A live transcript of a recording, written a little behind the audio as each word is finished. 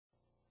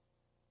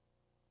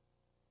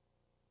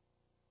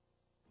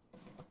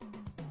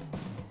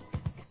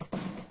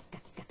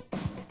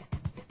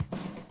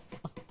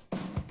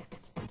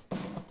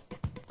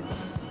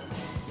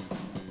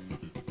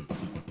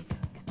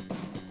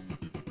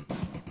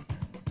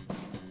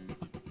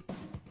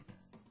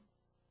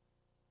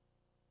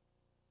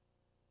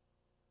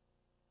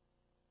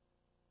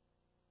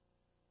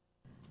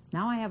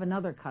Now I have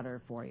another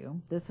cutter for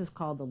you. This is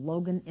called the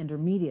Logan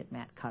Intermediate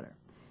Mat Cutter.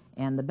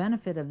 And the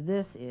benefit of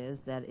this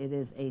is that it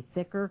is a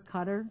thicker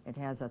cutter. It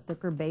has a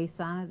thicker base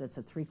on it. It's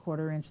a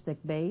 3/4 inch thick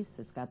base.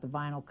 It's got the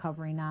vinyl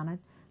covering on it.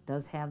 It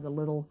does have the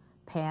little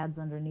pads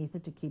underneath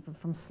it to keep it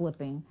from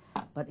slipping,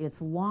 but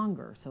it's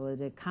longer, so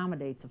it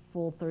accommodates a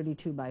full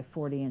 32 by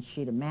 40 inch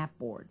sheet of mat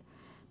board.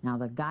 Now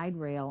the guide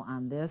rail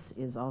on this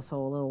is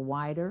also a little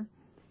wider,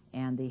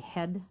 and the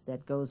head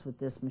that goes with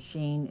this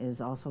machine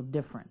is also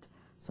different.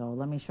 So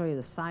let me show you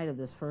the side of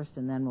this first,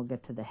 and then we'll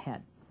get to the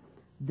head.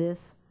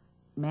 This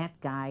mat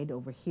guide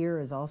over here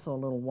is also a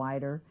little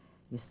wider.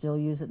 You still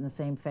use it in the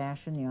same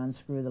fashion. You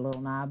unscrew the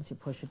little knobs, you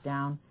push it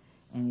down,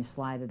 and you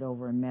slide it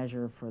over and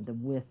measure for the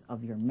width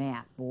of your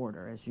mat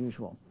border as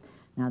usual.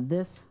 Now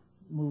this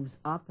moves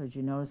up. As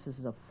you notice, this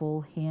is a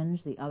full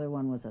hinge. The other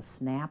one was a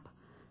snap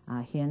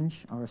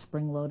hinge or a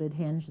spring-loaded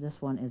hinge.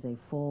 This one is a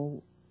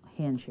full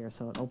hinge here,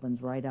 so it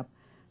opens right up,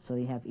 so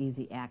you have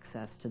easy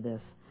access to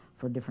this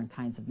for different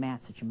kinds of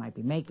mats that you might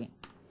be making.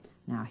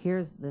 Now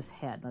here's this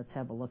head. Let's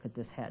have a look at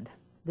this head.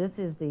 This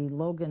is the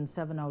Logan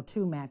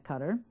 702 mat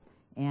cutter,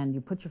 and you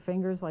put your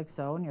fingers like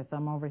so and your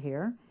thumb over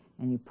here,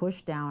 and you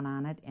push down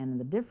on it, and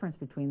the difference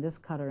between this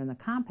cutter and the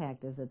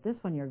compact is that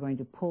this one you're going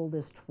to pull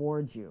this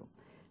towards you.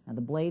 Now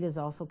the blade is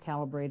also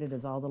calibrated,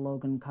 as all the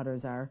Logan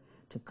cutters are,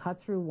 to cut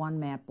through one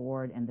mat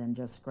board and then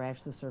just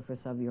scratch the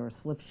surface of your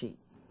slip sheet.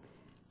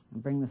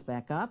 And bring this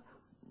back up.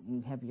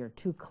 You have your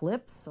two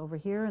clips over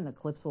here, and the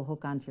clips will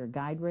hook onto your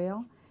guide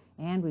rail.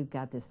 And we've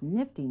got this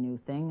nifty new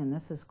thing, and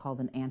this is called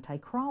an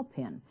anti-crawl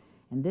pin.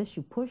 And this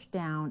you push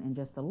down, and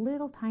just a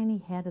little tiny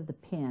head of the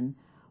pin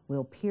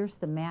will pierce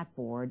the mat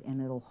board,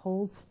 and it'll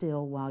hold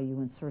still while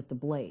you insert the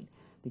blade.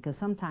 Because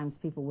sometimes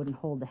people wouldn't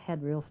hold the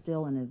head real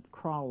still, and it'd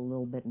crawl a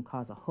little bit and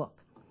cause a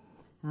hook.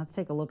 Now let's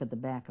take a look at the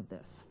back of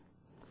this.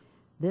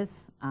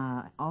 This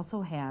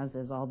also has,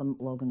 as all the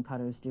Logan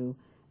cutters do,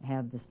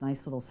 have this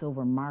nice little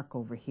silver mark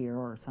over here,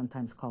 or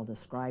sometimes called a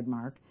scribe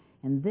mark.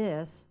 And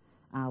this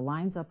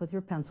lines up with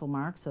your pencil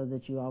mark so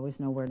that you always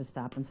know where to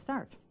stop and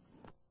start.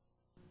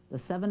 The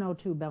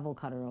 702 bevel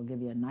cutter will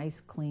give you a nice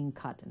clean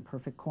cut and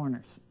perfect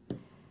corners.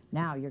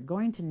 Now you're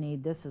going to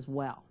need this as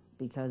well,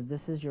 because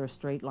this is your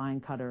straight line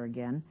cutter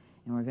again,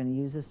 and we're going to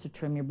use this to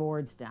trim your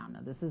boards down. Now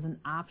this is an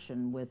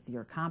option with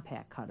your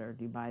compact cutter.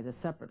 You buy this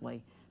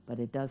separately, but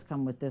it does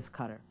come with this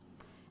cutter.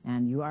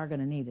 And you are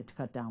going to need it to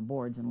cut down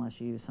boards unless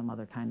you use some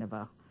other kind of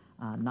a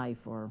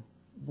knife or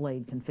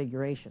blade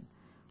configuration.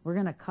 We're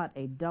going to cut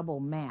a double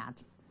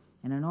mat,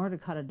 and in order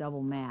to cut a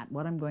double mat,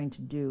 what I'm going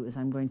to do is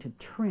I'm going to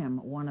trim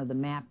one of the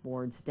mat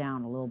boards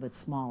down a little bit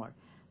smaller.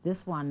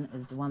 This one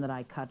is the one that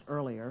I cut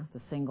earlier, the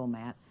single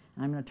mat,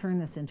 and I'm going to turn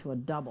this into a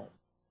double.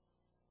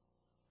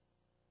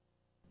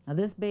 Now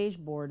this beige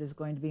board is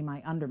going to be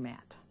my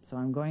undermat, so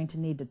I'm going to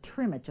need to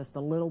trim it just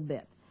a little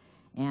bit.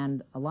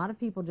 And a lot of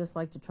people just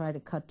like to try to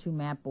cut two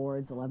mat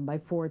boards, 11 by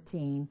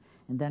 14,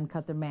 and then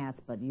cut their mats,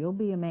 but you'll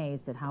be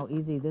amazed at how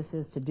easy this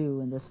is to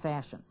do in this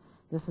fashion.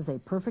 This is a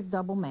perfect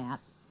double mat,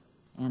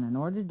 and in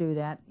order to do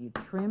that, you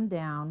trim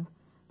down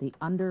the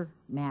under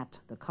mat,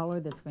 the color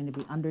that's going to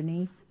be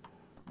underneath,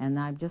 and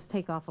I just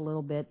take off a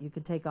little bit. You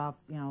could take off,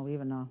 you know,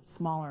 even a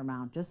smaller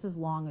amount, just as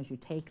long as you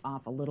take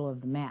off a little of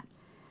the mat.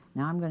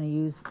 Now I'm going to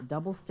use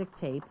double stick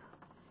tape,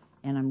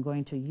 and I'm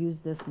going to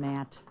use this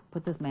mat,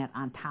 put this mat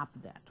on top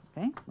of that,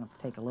 okay? I'll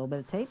take a little bit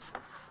of tape.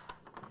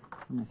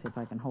 Let me see if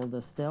I can hold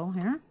this still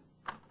here.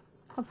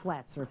 A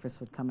flat surface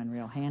would come in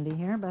real handy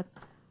here, but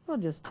we'll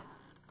just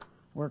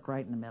work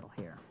right in the middle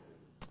here.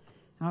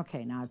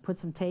 Okay, now I've put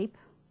some tape,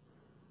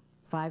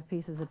 5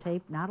 pieces of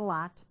tape, not a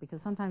lot,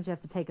 because sometimes you have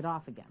to take it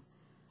off again.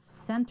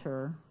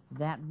 Center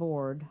that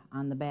board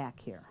on the back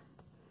here.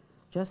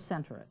 Just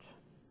center it,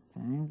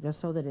 okay? Just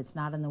so that it's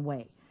not in the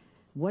way.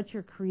 What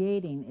you're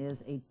creating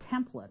is a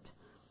template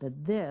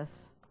that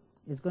this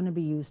is going to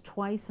be used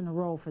twice in a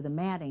row for the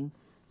matting,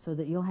 so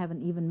that you'll have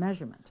an even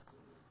measurement.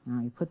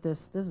 Now you put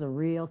this is a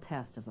real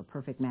test of a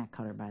perfect mat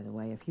cutter, by the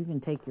way. If you can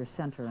take your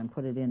center and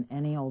put it in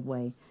any old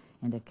way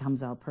and it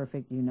comes out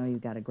perfect, you know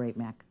you've got a great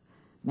mat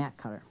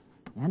cutter.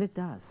 And it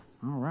does.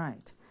 All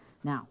right.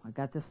 Now I've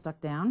got this stuck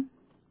down.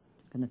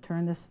 I'm going to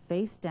turn this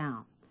face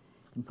down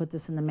and put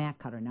this in the mat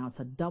cutter. Now it's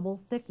a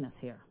double thickness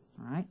here.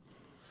 All right.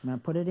 I'm going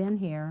to put it in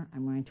here.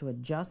 I'm going to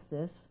adjust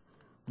this,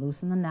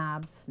 loosen the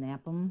knobs,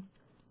 snap them,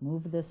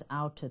 move this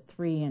out to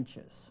 3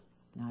 inches.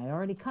 Now I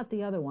already cut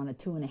the other one at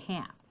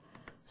 2.5,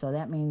 so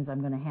that means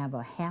I'm going to have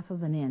a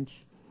 1/2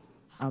 inch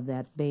of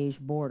that beige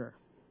border.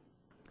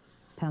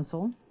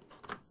 Pencil,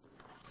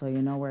 so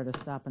you know where to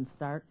stop and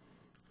start.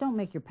 Don't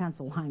make your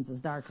pencil lines as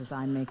dark as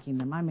I'm making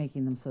them. I'm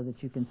making them so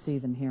that you can see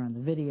them here in the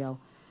video,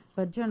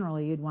 but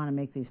generally you'd want to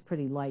make these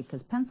pretty light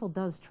because pencil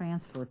does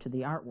transfer to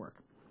the artwork.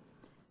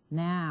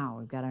 Now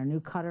we've got our new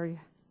cutter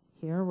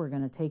here. We're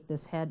going to take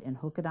this head and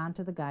hook it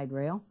onto the guide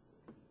rail.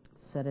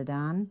 Set it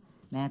on,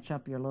 match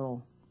up your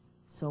little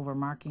silver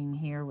marking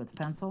here with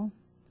pencil,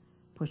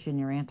 push in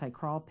your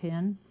anti-crawl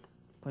pin,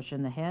 push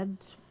in the head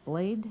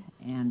blade,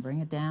 and bring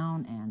it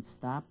down and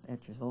stop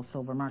at your little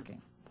silver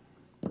marking.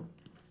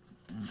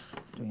 And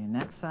do your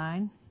next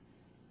side.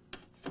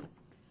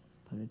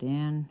 Put it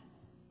in,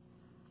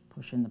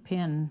 push in the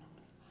pin.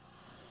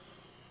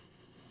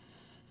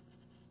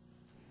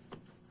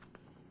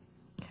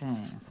 Okay,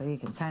 so you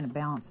can kind of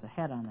balance the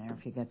head on there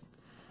if you get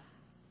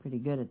pretty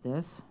good at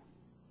this.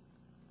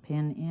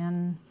 Pin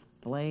in,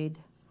 blade,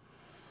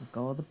 let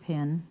go of the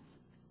pin.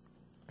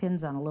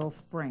 Pin's on a little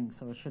spring,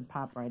 so it should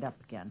pop right up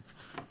again.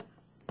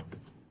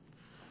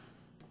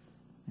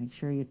 Make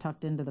sure you're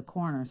tucked into the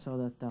corner so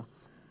that the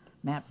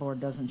mat board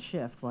doesn't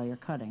shift while you're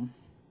cutting.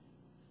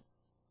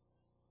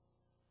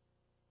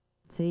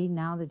 See,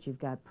 now that you've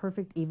got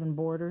perfect even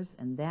borders,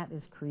 and that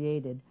is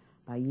created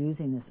by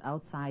using this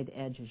outside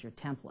edge as your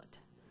template.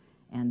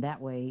 And that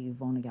way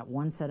you've only got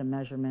one set of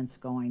measurements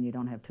going, you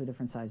don't have two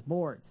different size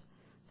boards.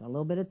 So a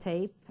little bit of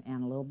tape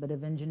and a little bit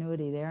of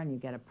ingenuity there, and you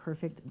get a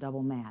perfect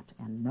double mat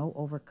and no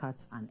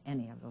overcuts on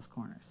any of those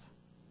corners.